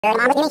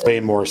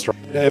way more strong.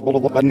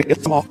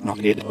 It's not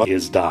it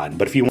is done.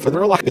 But if you want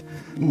further like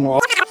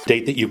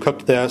date that you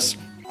cooked this,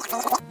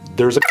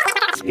 there's a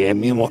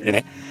meal in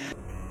it.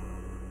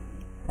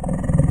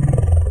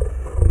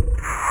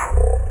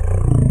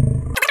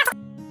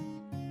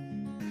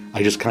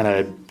 I just kind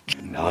of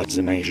nuts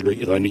and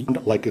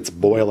like it's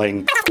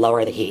boiling.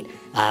 Lower the heat.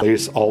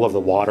 Place all of the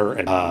water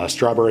and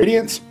strawberry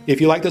ingredients. If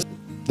you like this,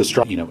 the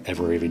straw,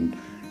 ever even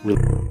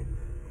really.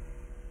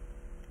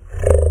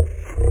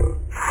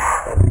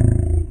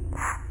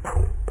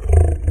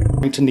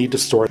 Going to need to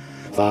store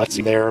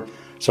there.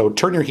 So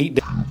turn your heat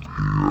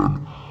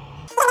down.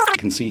 You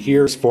can see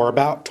here is for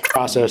about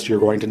process. You're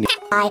going to need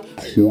quart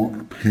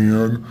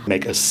pan.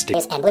 Make a stick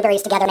And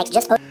blueberries together makes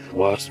just.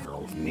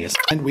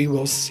 and we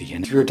will see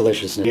in Your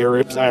deliciousness. here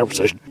is our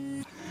position.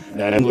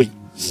 And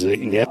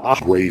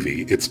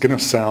gravy. It's gonna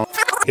sound.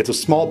 It's a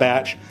small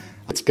batch.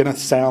 It's gonna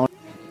sound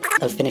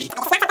Of finished.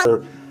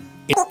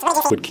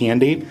 with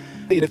candy.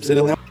 But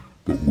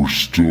we're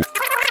still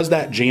Because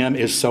that jam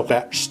is so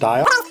that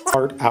style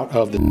part out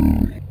of the.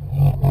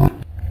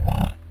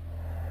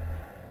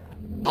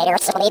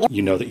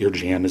 You know that your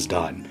jam is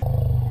done.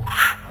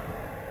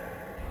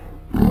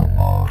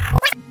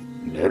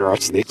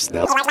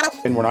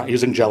 And we're not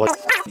using jelly.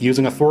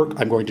 Using a fork,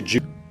 I'm going to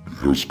juice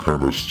has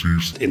kind of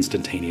ceased.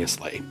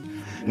 instantaneously.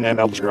 And then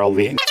I'll roll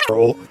the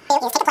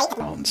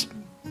pounds.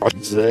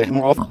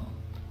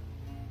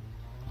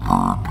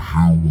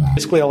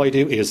 Basically, all I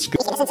do is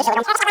scoop.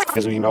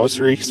 As we know,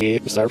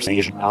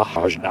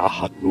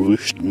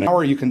 now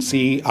you can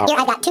see Here, I've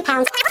got 2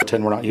 pounds.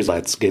 pretend we're not using.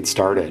 Let's get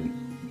started.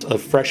 A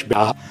fresh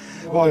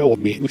oil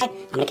beef. I'm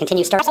going to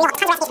continue stirring.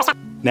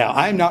 Now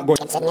I'm not going.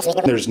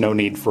 There's no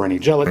need for any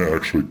jelly. I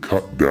actually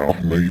cut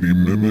down maybe to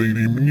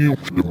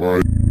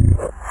my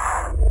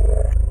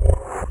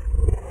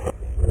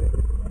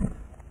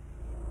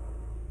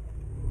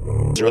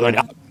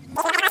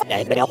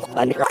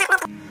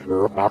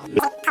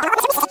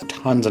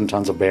Tons and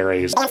tons of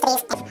berries,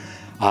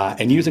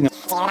 and using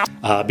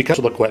because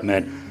of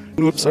equipment.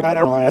 Oops, I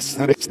don't know.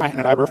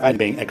 I'm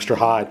being extra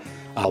hot.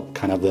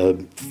 Kind of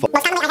the.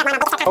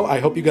 Oh, I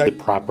hope you guys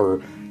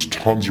proper.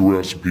 tons of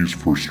recipes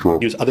for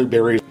strawberry. Use other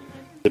berries,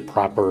 the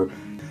proper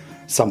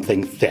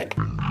something thick.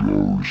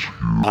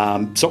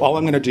 So all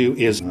I'm going to do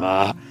is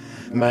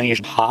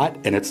manage hot,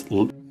 and it's.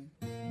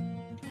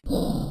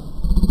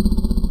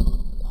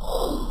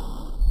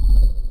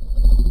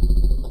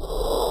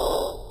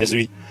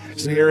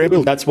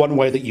 That's one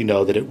way that you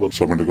know that it will.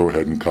 So I'm going to go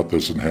ahead and cut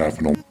this in half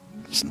and I'll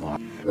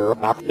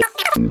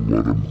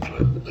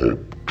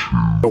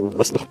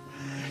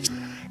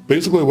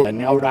Basically, what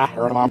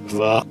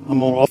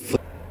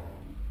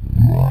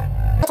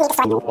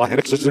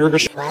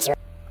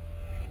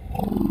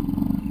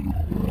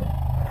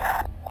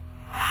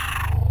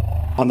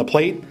on the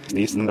plate,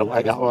 these are the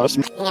leg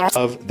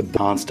of the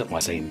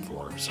constant same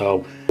for.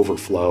 So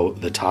overflow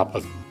the top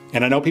of,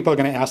 and I know people are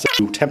going to ask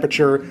the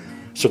temperature,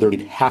 so they'll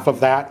need half of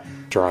that.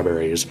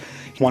 Strawberries,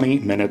 20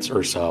 minutes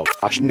or so.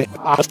 As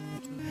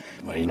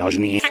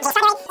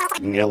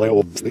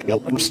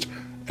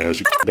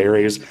you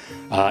berries,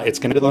 it's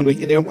going to be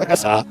hey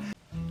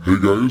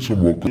guys,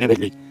 and welcome.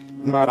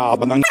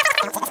 And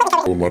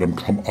let them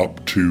come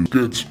up to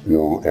skits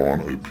or on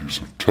a piece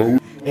of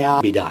toast.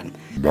 Yeah, be done.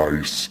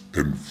 Nice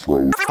and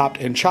frozen.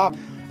 Chopped and chopped.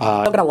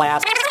 I'm going to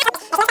last.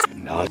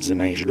 Nuts and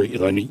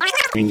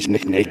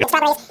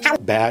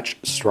batch.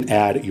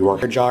 Add your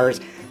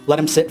jars. Let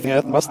them sit.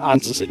 Your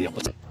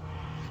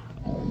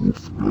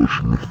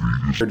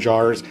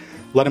jars.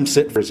 Let them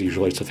sit for is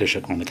usually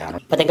sufficient on the counter.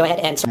 But then go ahead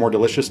and. Some more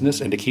deliciousness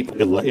and to keep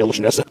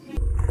deliciousness.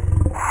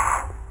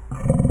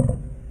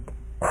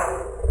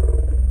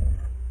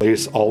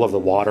 Place all of the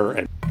water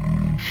and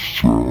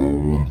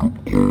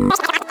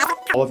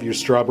all of your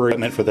strawberry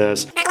meant for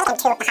this.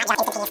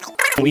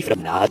 We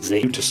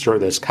need to stir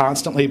this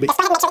constantly, but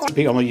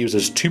he only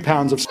uses 2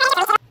 pounds of.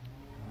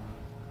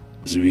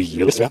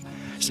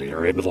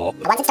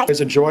 Guys,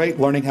 enjoy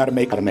learning how to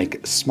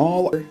make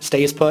small.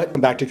 Stays put.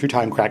 Come back to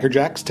Time Cracker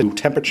Jacks to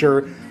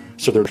temperature,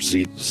 so there's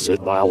seeds.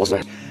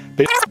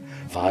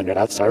 Find it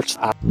out.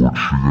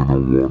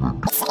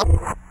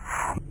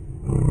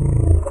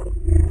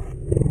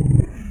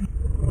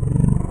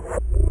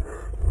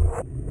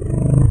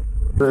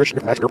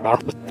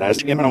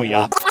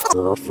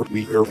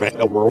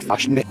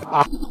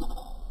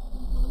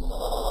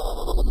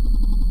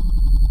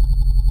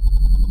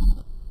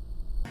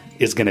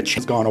 Is gonna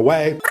change. Gone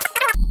away.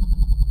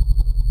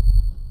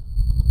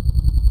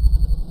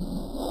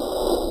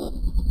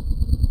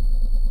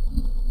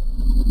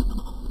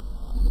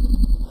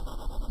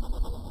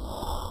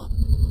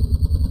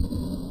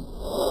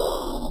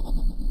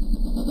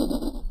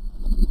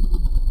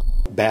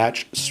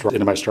 Batch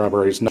into my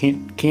strawberries.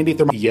 Candy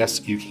thermal.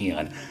 Yes, you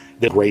can.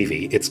 The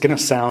gravy. It's gonna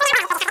sound.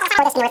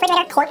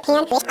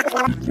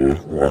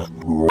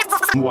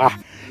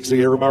 So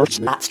you're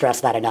Not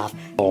stress that enough.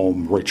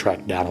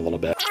 retract down a little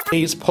bit.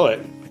 Please put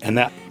and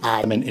that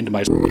I'm into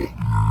my.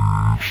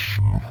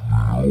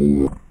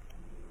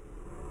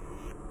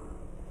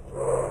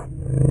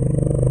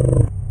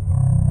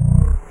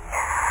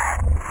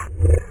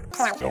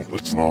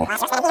 It's not a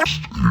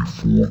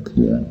 4-quart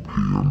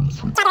pan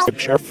for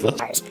Sheriff.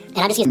 And I'm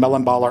just using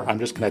Melon baller, I'm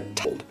just gonna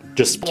told.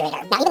 Just now,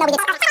 even though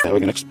we we're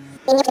gonna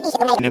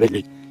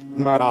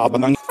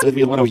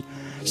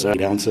so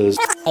 8 ounces.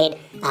 get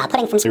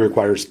pudding from It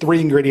requires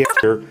 3 ingredients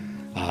here.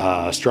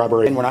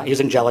 Strawberry, and we're not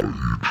using jelly.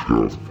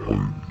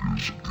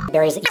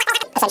 berries,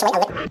 essentially a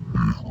liquid.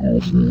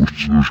 It's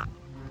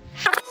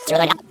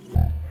really not.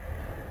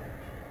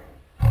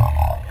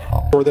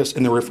 Store this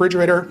in the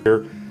refrigerator.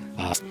 Here,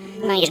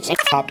 No, you just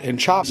chopped and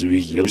chopped. So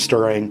you're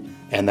stirring,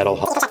 and that'll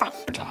help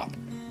the top.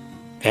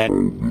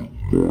 And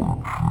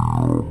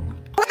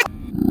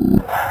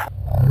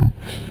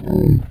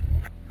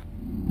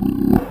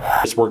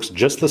this works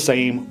just the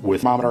same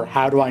with thermometer.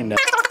 How do I know?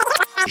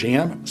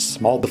 Jam,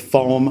 small the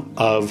foam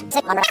of,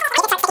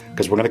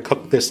 because we're going to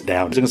cook this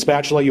down. Using a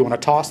spatula, you want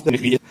to toss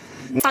the,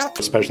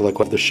 especially like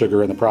with the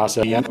sugar in the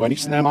process, and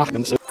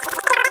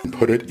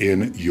put it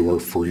in your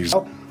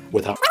freezer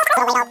without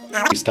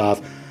stuff.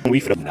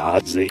 We put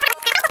Nazi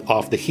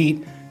off the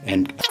heat,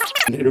 and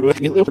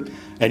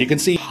you can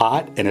see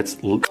hot, and it's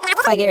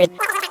I hear it.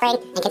 And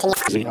continue.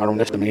 the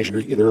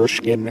automation either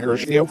skin or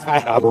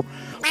fiber.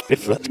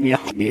 If that's me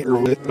here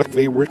with the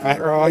favorite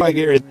fire, I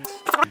hear it.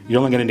 You're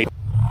only going to need.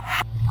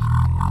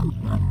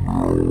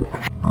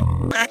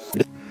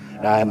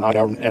 I'm not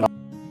out and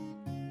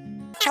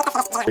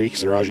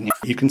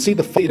you can see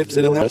the faded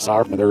in this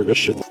are there good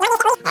shit.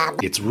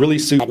 It's really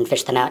super. And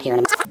fish them out here in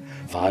a minute.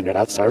 Find it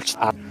out, starts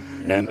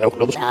and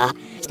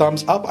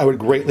thumbs up. I would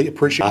greatly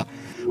appreciate.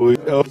 We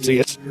see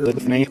it's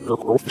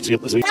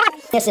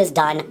This is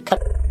done. Cook.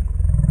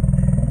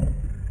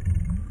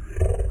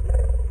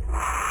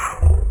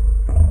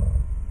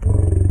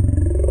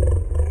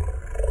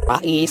 Or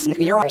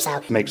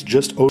so. makes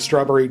just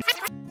strawberry.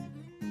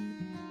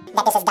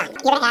 That this is done.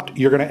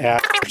 You're gonna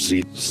add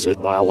seeds. You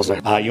want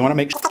to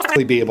make sure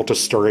to be able to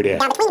stir it in.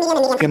 Now between medium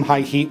and medium. In high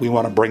heat, we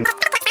want to bring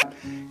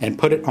and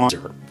put it on.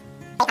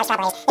 Our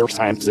strawberries. First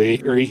time,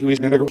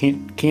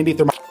 candy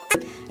thermo.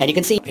 And you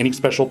can see. Any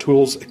special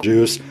tools,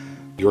 juice,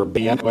 your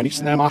band, when you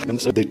snap off, and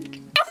so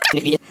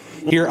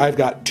here I've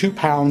got 2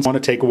 pounds. I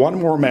want to take one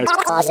more measure,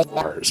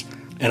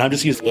 and I'm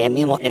just using Yeah,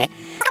 me one in it.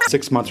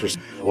 6 months or so.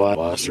 What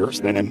was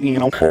yours? Then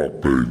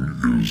topping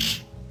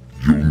is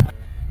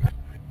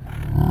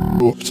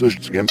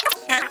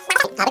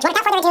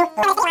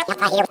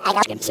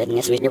I'm sitting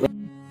this week.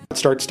 it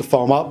starts to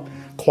foam up.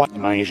 Quite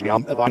nice, area,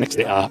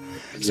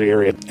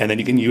 and then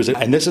you can use it.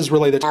 And this is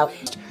really the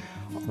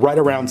right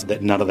around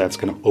that none of that's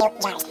gonna.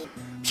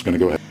 Just gonna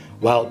go ahead.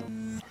 Well.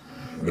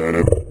 In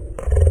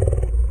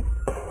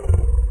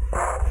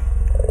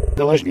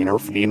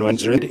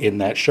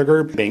that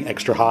sugar being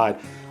extra hot.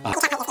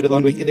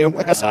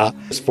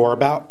 For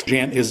about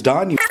jam is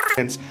done.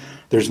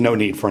 There's no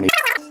need for any.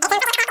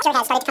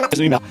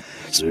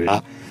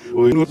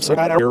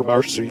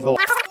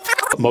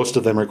 Most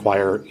of them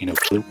require,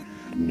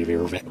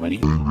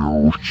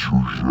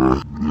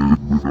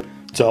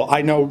 so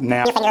I know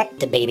now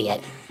To baby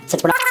it.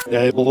 Since we're not.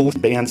 little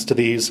bands to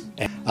these.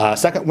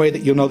 Second way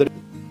that you'll know that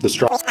the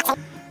straw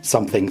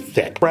something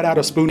thick. Spread out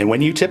a spoon, and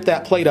when you tip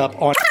that plate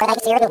up on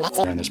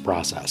in this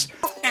process.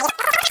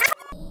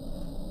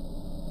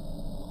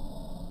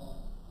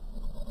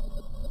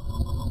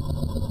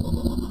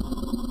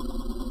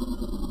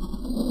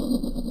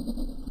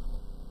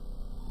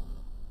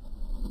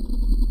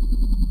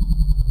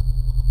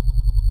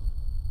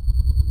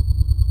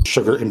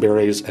 Sugar and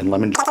berries and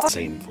lemon juice,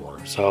 same for.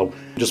 So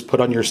just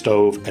put on your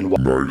stove and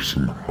nice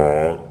and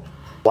hot.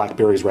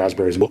 blackberries,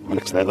 raspberries,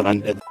 and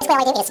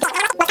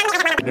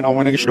I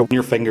want to show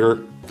your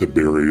finger The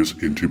berries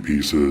into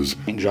pieces.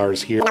 in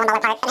jars here.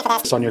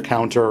 It's on your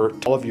counter.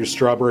 All of your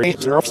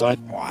strawberries are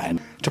upside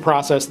down. To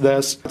process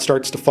this, it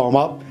starts to foam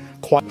up.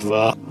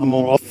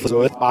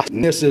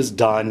 This is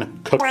done.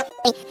 Cook.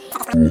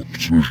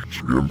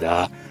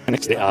 That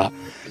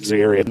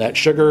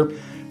sugar.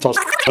 It's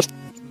also just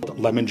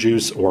lemon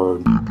juice or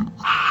And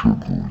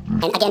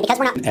again, because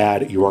we're not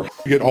add your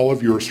get all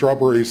of your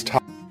strawberries.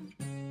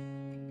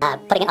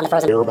 putting it on the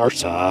frozen.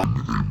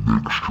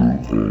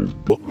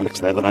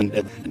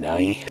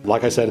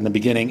 Like I said in the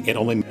beginning, it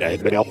only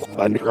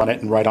on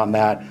it and right on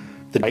that.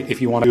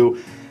 If you want to,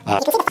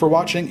 for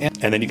watching,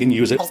 and then you can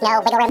use it. There's no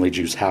wiggle room. Only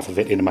juice half of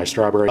it into my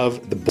strawberry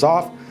of the buzz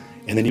off,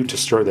 and then you to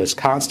stir this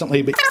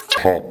constantly. But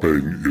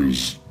Topping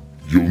is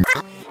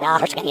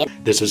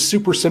this is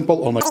super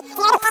simple. Only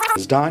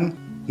is done.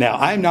 Now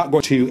I'm not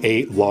going to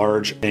a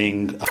large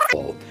thing.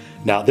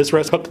 Now this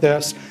rest cook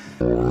this.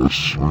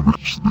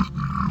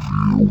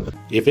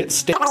 If it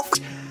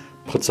sticks,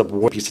 put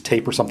some piece of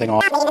tape or something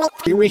on.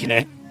 You read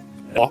it.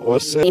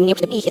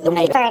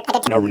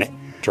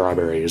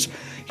 Strawberries.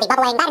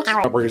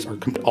 Strawberries are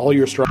all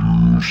your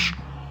strawberries.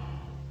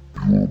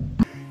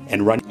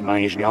 And run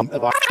my jam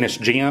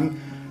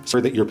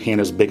so that your pan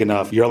is big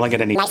enough. You're only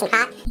going to need. Nice and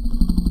hot.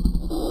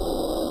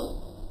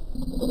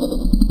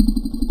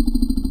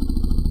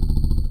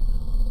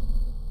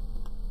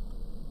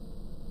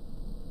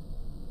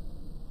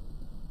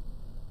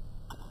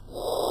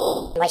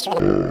 Moisture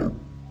in it.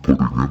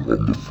 putting it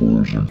on the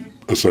frozen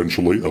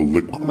essentially a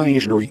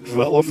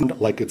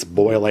liquid. Like it's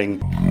boiling.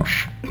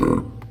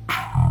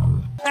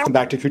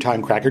 Back to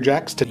Two-Time Cracker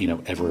Jacks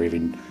to, ever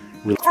even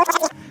really.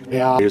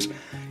 Yeah.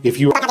 If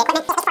you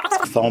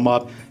foam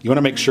up, you want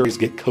to make sure these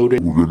get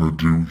coated. What we're gonna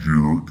do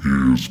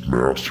here is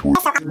master.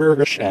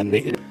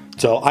 And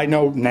so I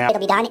know now. It'll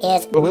be done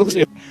is. We'll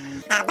see.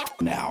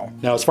 Now,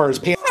 as far as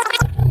pan.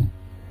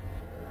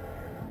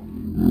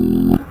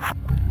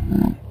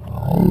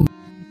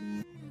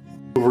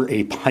 Over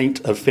a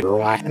pint of fish. Air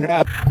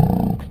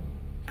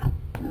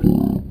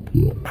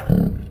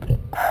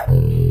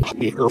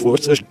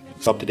Force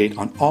up to date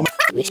on all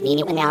Which mean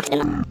you announced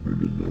them.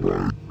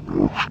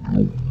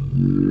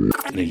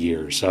 in a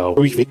year. So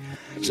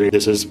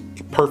this is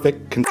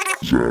perfect.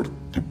 Is at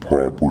the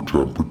proper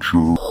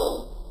temperature.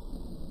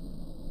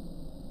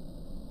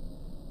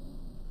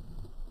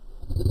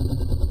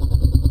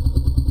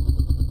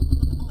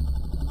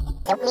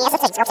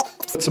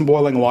 Put some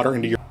boiling water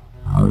into your.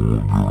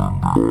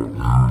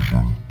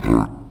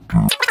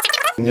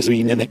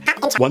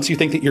 Once you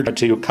think that you're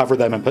to cover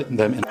them and put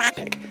them in a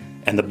stick,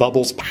 and the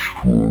bubbles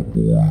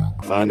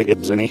find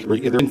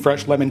either in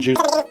fresh lemon juice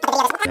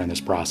in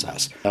this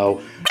process.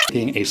 So,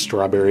 being a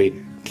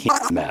strawberry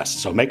mess.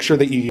 So make sure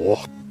that you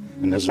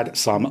and there's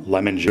some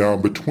lemon juice. Now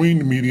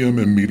between medium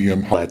and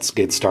medium high. Let's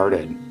get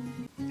started.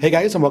 Hey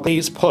guys, and welcome.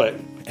 Please put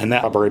in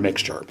that strawberry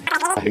mixture.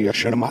 I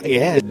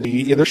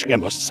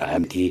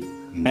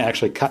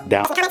actually cut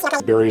down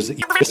berries that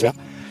you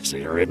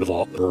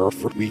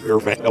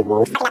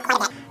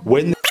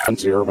when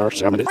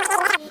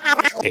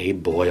a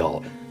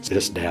boil. Sit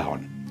this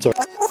down. So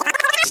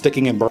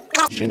sticking in 2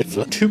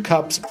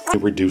 cups,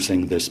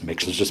 reducing this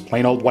mix is just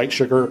plain old white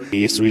sugar.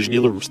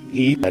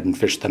 And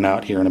fish them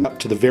out here and up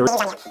to the very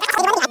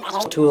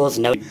Tools,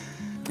 no.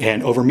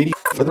 and over medium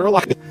for the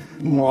like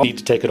need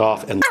to take it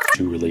off and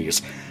to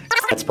release.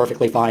 That's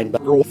perfectly fine,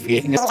 but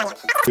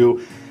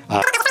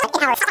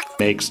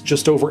makes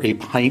just over a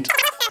pint.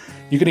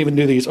 You can even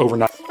do these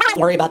overnight. Don't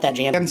worry about that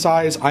jam. And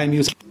size I'm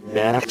using.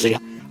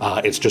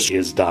 It's just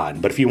is done.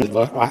 But if you want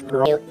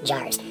 2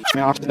 jars.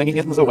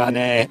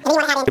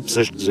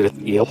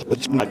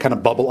 kind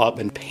of bubble up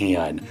and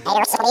pan.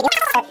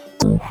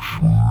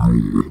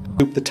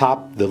 Scoop the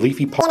top, the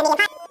leafy part.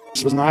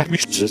 This was not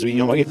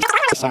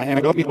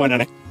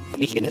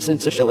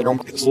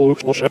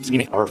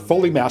are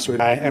fully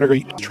mastered. I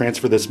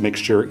transfer this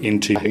mixture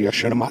into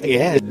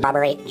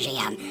Strawberry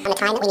jam. On the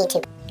time that we need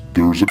to.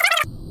 There's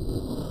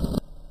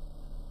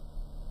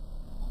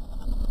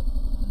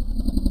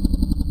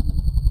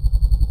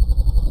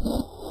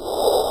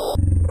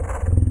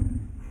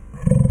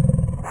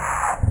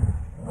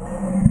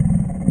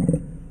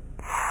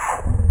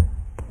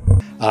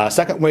a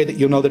second way that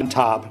you'll know that on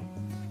top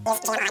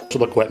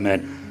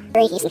equipment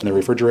in the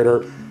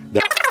refrigerator,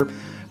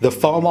 the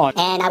foam on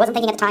And I wasn't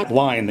thinking at the time.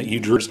 line that you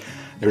drew.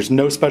 There's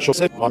no special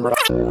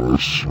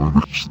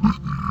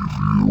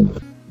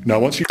now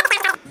once you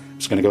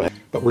just gonna go ahead,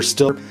 but we're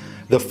still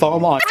the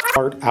foam on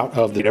part out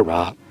of the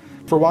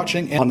for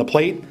watching and on the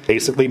plate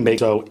basically make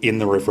so in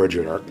the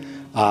refrigerator.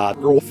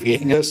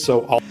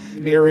 So I'll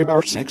be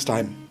about next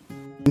time.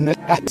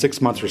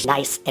 6 months or so.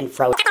 Nice and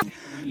frozen.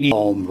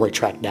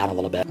 Retract down a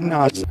little bit.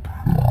 No,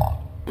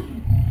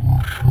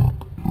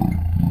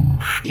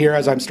 here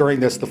as I'm stirring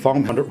this, the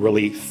foam found it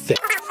really thick.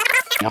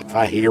 Now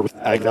I hear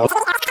I go.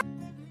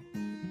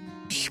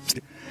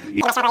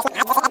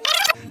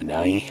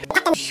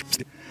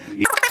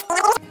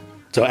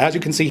 So as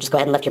you can see, Just go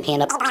ahead and lift your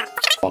pan up.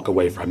 walk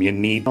away from you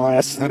need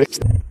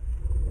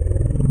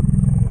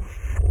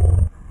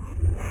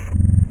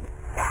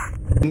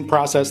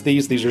process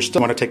these are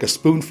still want to take a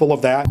spoonful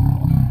of that.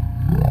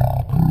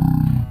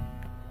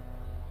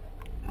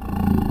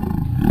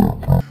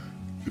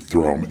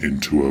 throw them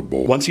into a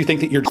bowl. Once you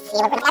think that your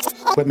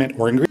equipment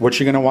or ingredient, what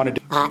you're going to want to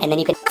do. And then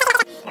you can.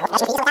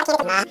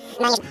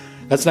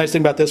 That's the nice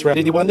thing about this recipe.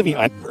 And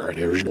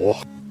there's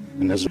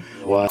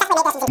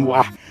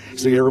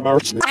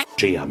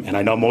jam. And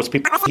I know most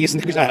people use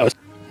these out.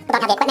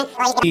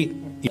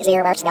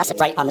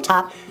 Right on the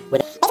top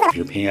with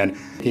Your pan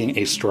being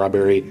a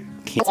strawberry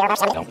candy.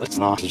 No, it's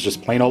not. It's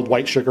just plain old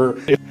white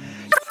sugar.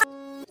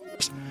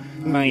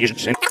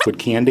 With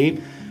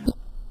candy.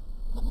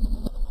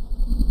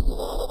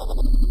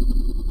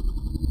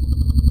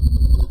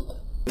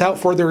 Without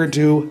further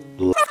ado,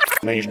 we're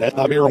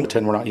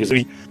not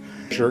using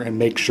sure and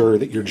make sure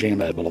that your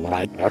jam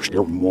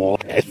actually more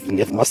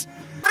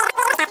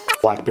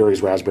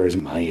blackberries, raspberries,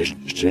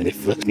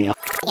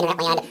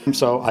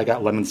 so I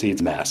got lemon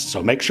seeds mass.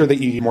 So make sure that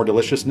you eat more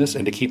deliciousness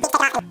and to keep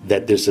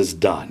that this is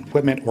done.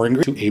 Equipment or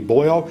ingredient to a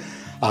boil.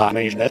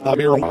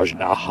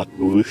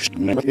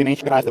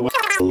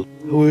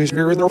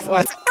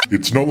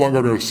 It's no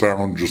longer going to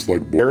sound just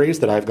like Berries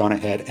that I've gone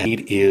ahead and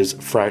eat is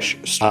fresh.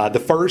 The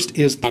first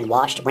is and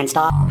washed, rinsed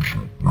off.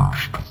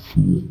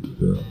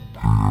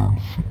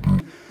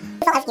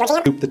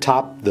 scoop the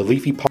top, the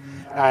leafy part,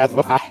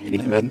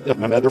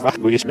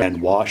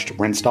 and washed,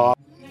 rinsed off.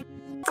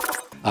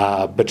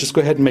 But just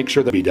go ahead and make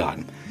sure that be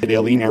done.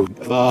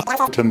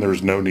 and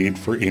there's no need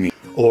for any.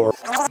 Or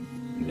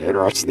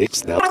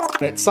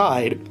its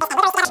side.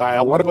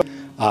 Style what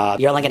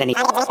You're only gonna need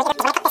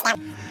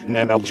and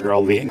then I'll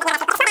drill the and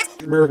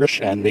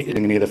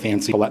any of the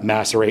fancy let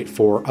macerate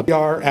for a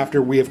bar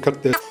after we have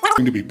cooked this. We're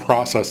going to be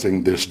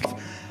processing this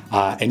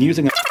and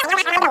using a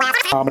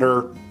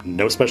thermometer,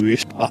 no special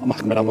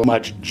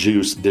much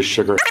juice, this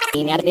sugar.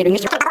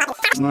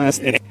 Nice.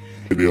 And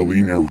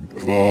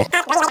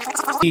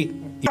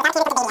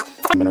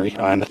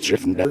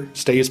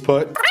stays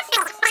put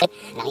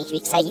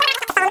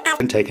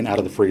and taken out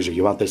of the freezer.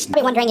 You want this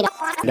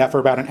now for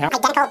about an hour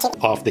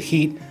off the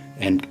heat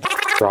and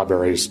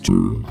strawberries.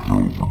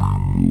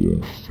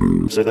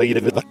 So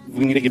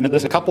we need to give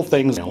this a couple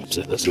things.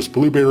 This just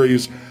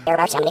blueberries,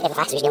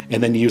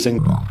 and then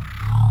using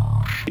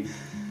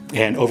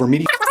and over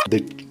medium.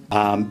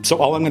 So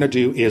all I'm going to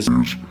do is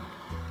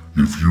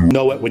if you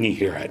know it when you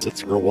hear it.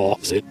 It's your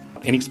walls.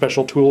 Any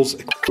special tools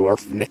or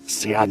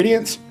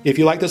ingredients? If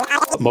you like this,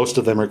 most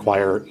of them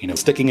require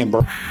sticking and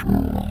burn.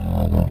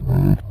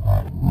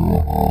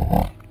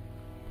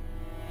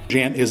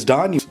 Jam is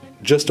done.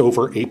 Just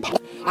over a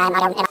pot.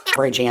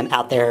 jam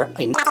out there.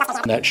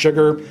 That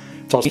sugar.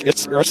 It's also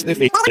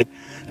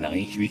now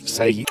you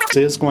say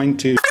is going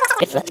to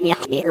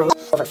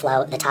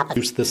overflow the top of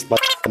juice this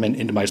lemon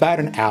into my about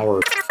an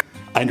hour.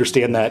 I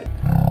understand that.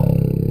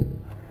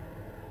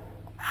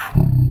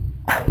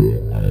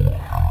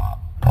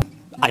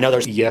 I know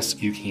there's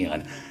yes you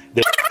can.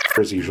 This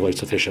is usually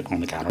sufficient on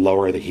the counter.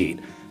 Lower the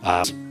heat,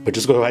 but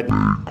just go ahead.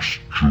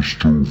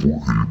 Just over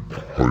a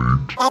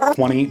pint.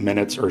 20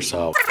 minutes or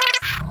so.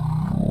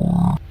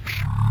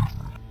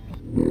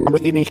 A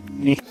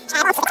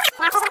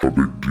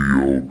big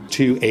deal.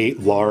 To a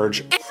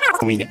large.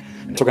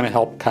 It's going to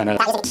help kind of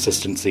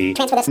consistency.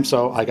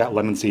 So I got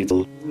lemon seeds.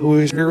 We're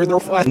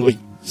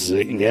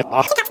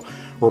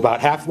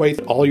about halfway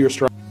through all your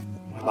straw.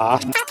 How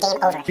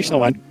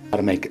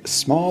to make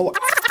small,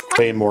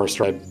 way more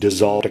straw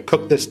dissolve to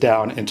cook this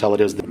down until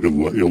it is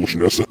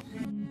the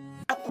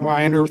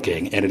Winder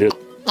King, and it is.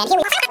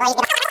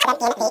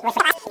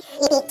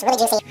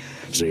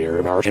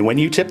 And when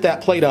you tip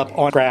that plate up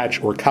on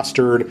scratch or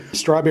custard,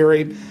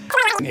 strawberry,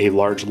 a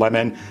large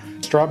lemon,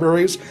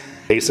 strawberries,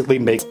 basically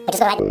make. You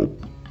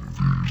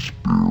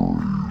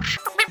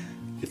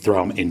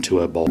throw them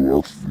into a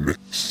bowl.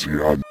 this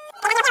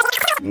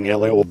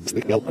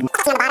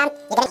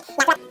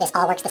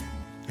all works.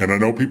 And I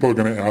know people are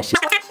going to ask.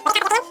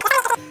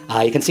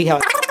 You can see how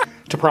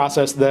to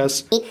process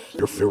this.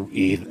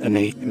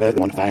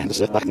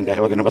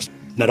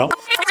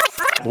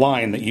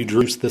 Line that you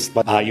drew this.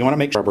 You want to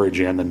make strawberry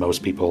jam than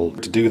most people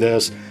to do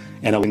this,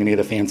 and any of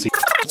the fancy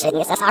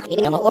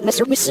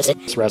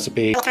this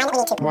recipe.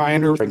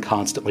 And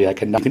constantly, I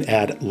can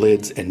add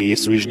lids and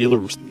these. What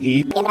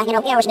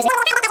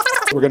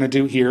we're going to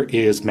do here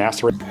is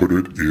macerate. Put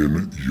it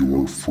in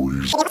your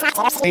freezer.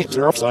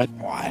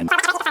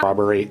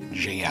 Strawberry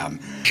jam.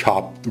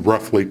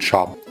 Roughly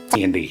chopped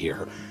candy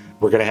here.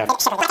 We're going to have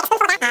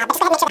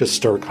to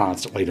stir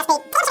constantly to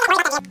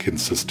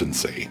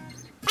consistency.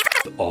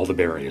 All the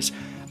berries.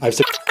 I've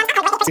said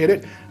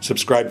it.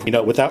 Subscribe.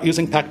 Without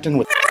using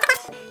pectin.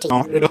 There's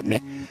no need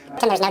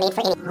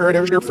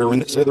for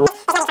any.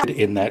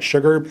 In that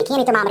sugar.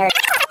 Thermometer.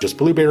 Just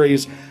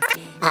blueberries.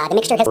 The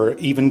mixture has. Or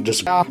even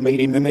just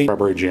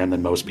strawberry jam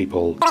than most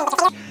people.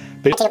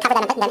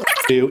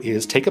 Do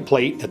is take a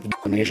plate at the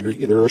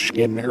either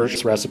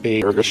this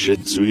recipe or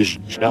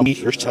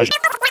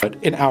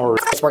an hour.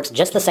 This works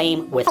just the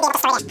same with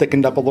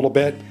Thickened up a little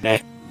bit.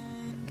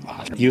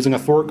 Using a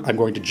fork, I'm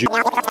going to juice.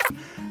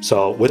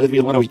 So with it,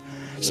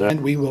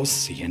 and we will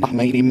see you.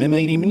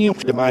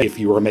 If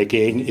you are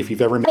making, if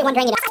you've ever made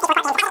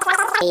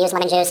Use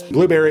lemon juice.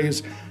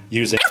 blueberries,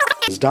 using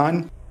is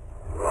done.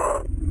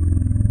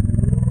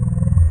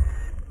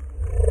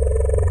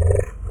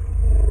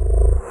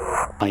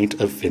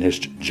 Pint of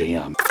finished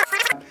jam,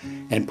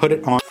 and put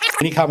it on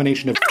any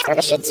combination of.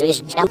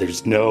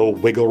 There's no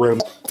wiggle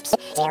room.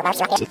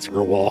 It's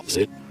your walls.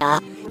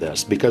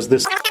 This because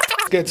this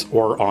gets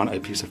or on a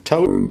piece of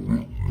toast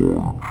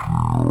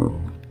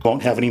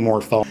won't have any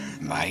more foam.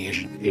 My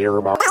air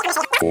about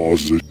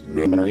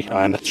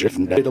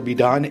it'll be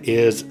done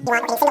is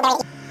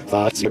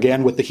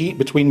again with the heat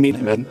between me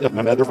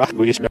and other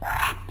thermometer.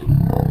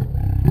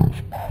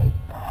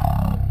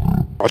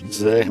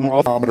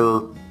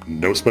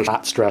 No special.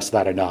 Not stress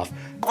that enough.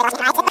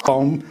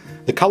 Foam.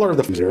 The color of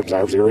the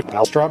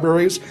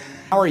strawberries.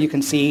 or you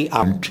can see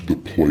to the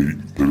plate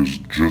that is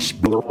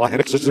just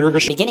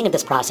beginning of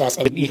this process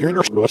and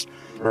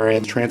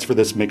transfer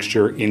this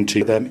mixture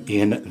into them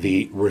in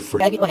the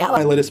refrigerator.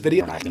 My latest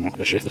video. I can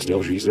shift the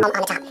still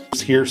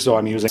here, so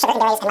I'm using.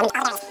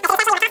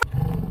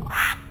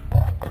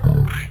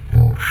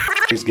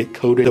 These get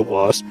coated. It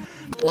was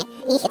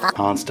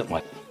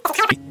constantly.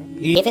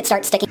 If it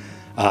starts sticking,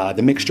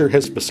 the mixture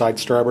has,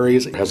 besides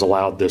strawberries, it has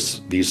allowed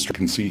these you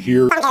can see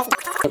here.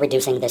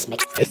 Reducing this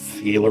mix. To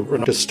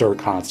stir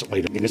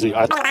constantly.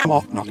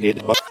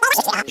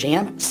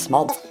 Jam,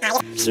 small.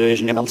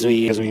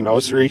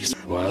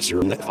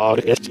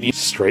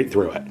 Straight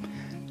through it.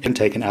 and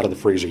taken out of the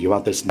freezer. You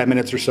want this 10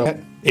 minutes or so.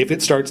 If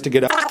it starts to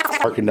get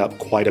darkened up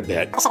quite a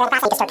bit,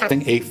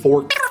 a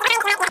fork.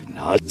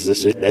 No, this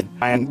is it.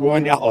 And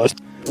one hours.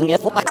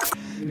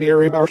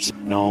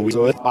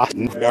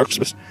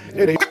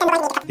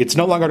 It's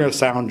no longer going to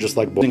sound just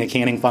like boiling a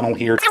canning funnel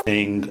here,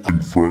 thing,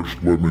 fresh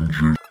lemon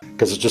juice.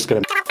 because it's just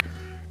going to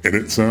And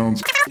it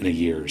sounds in a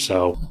year.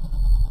 So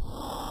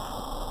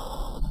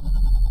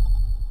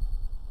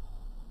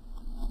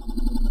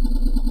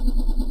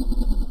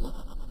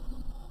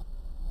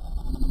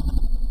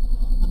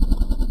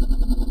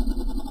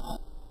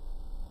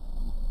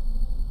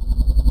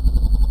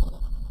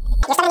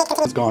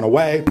it's gone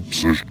away.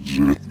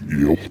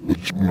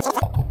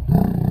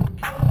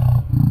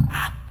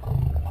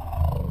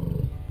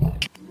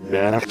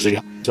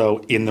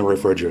 So in the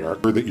refrigerator,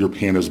 that your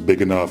pan is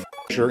big enough.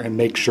 and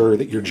make sure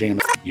that your jam,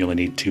 you only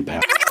need 2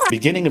 pounds.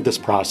 Beginning of this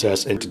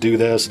process, and to do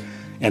this,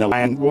 and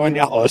then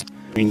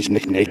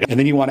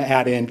you want to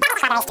add in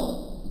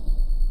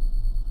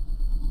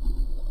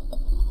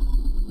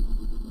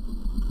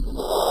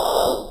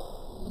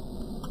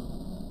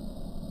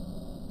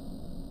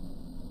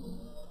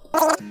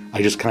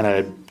I just kind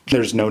of,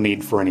 there's no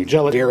need for any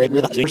gelatin here.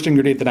 The first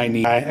ingredient that I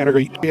need,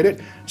 get it,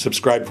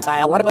 subscribe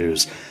for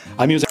news.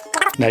 I'm using,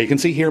 now you can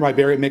see here my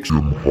berry mixture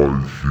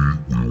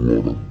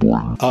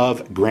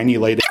of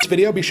granulated. This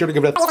video, be sure to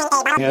give it a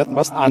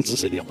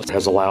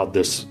has allowed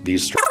these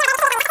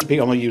it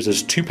only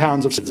uses 2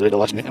 pounds of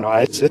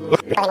I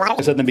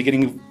said in the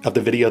beginning of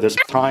the video this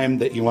time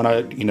that you want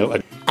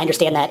to, I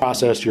understand that.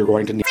 process you're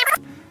going to need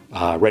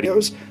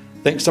radios.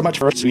 Thanks so much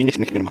for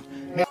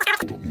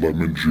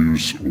Lemon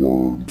juice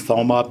or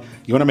thumb up.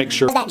 You want to make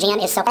sure That jam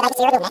is so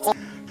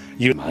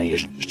you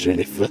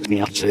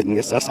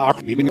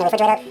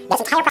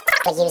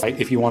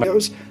if you want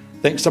those.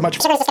 Thanks so much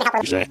for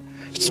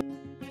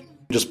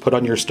just put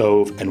on your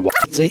stove and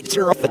once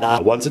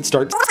it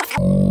starts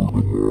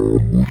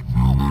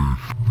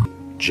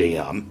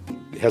jam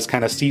has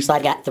kind of ceased So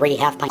I've got 3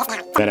 half-pints.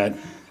 minute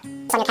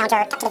on your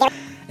counter.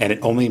 and it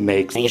only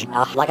makes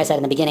Like I said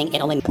in the beginning,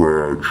 it only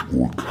fudge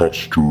or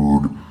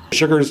custard.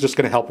 sugar is just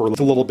going to help her a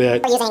little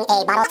bit We're using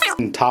a bottle.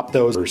 and top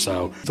those or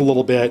so. It's a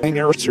little bit.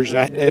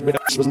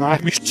 Was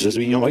not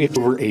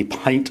over a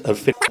pint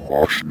of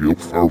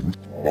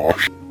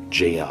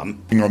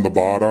jam. On the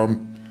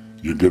bottom,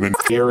 you're getting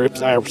Here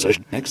is our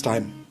session next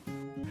time.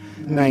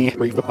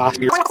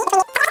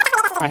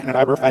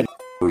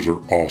 Those are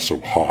also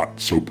hot,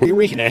 so put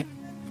it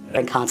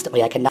and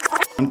constantly I cannot.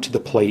 onto the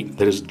plate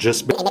that has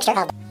just been A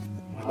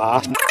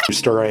mixture of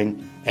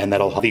stirring, and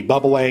that'll be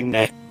bubbling.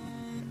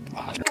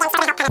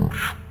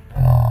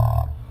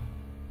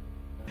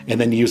 And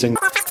then use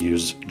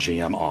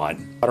jam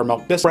on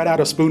buttermilk. This spread out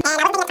a spoon,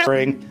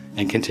 stirring,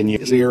 and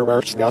continue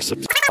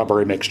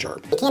strawberry mixture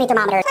candy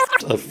thermometer.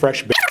 of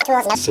fresh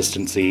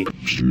consistency.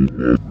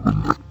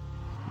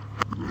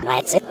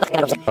 That's it.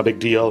 A big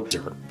deal.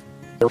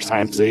 There's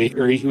times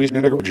he's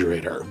in the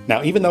refrigerator.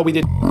 Now, even though we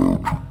did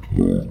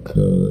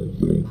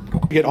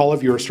get all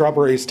of your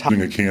strawberries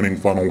a canning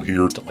funnel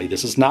here. instantly,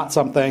 this is not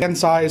something in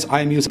size.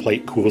 I'm using a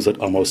plate cools it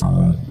almost.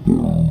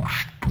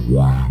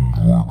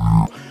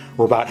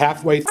 We're about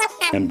halfway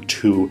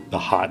to the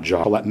hot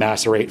jar. Let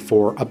macerate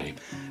for a bit.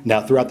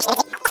 Now, throughout the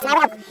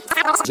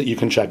that you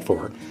can check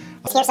for.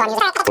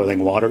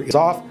 Boiling water is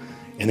off,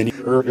 and then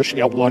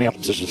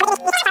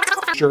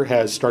sure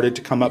has started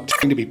to come up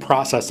to be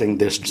processing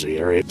this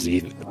area.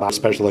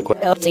 Special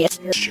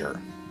equipment. Sure.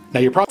 Now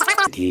you're probably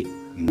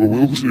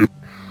We'll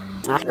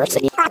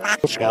see.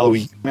 shall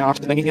we?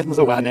 And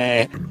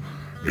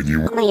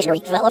you I'm usually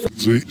developed.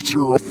 see,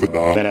 you're off the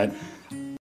Minute.